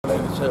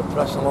to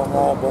press a lot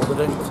more, but they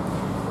didn't.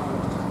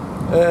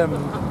 It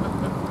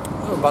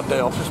was a bad day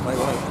off, just mate,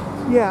 wasn't it?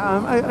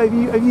 Yeah,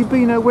 have you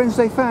been a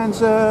Wednesday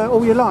fans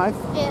all your life?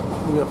 Yeah.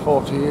 We got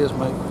 40 years,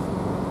 mate.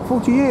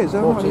 40 years,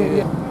 oh, 40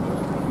 years.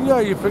 Yeah,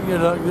 you think they'd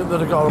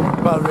have got a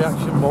better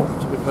reaction, but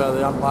to be fair,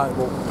 they haven't like,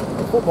 but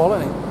football,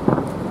 isn't it?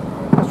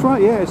 That's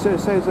right, yeah, it's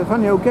a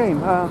funny old game.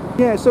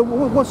 Yeah, so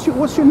what's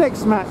your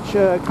next match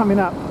coming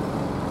up?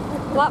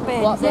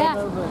 Blackburn. Yeah.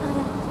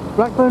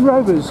 Blackburn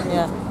Rovers?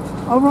 Yeah.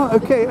 Oh, right,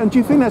 okay, and do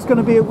you think that's going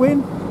to be a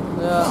win?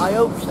 I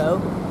hope so.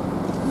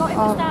 Not if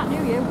we start, do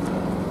you?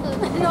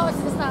 Not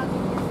if we start, do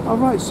you? All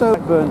right, so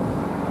Blackburn.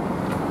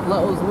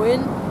 Let us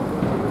win.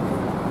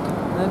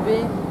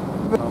 Maybe.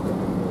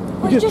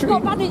 Well, you just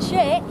got bad in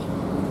shape.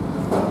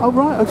 Oh,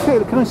 right, okay,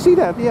 can I see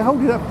that? Yeah,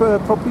 hold it up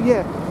properly,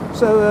 yeah.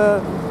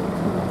 So,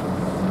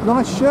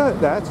 nice shirt,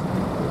 that.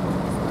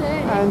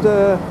 And,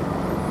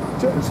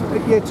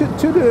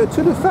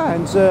 to the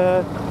fans,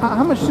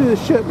 how much does the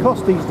shirt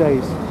cost these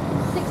days?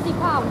 £60,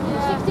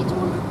 yeah. £60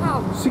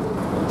 to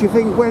 £100. Do you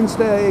think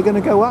Wednesday are going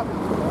to go up?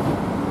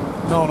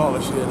 No, not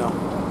this year, no.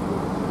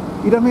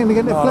 You don't think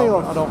they're going to No,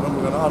 playoffs? I don't think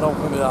we're going to. I don't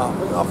think we are.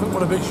 I think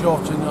we're a bit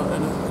short in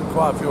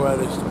quite a few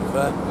areas, to be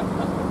fair.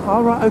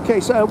 All right, okay,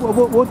 so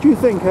what do you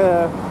think,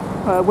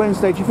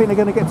 Wednesday? Do you think they're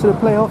going to get to the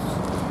playoffs?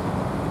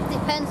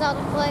 Depends how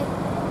they play.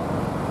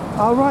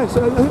 All right,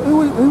 so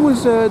who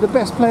was the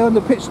best player on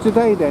the pitch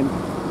today then?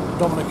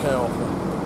 Dominic K.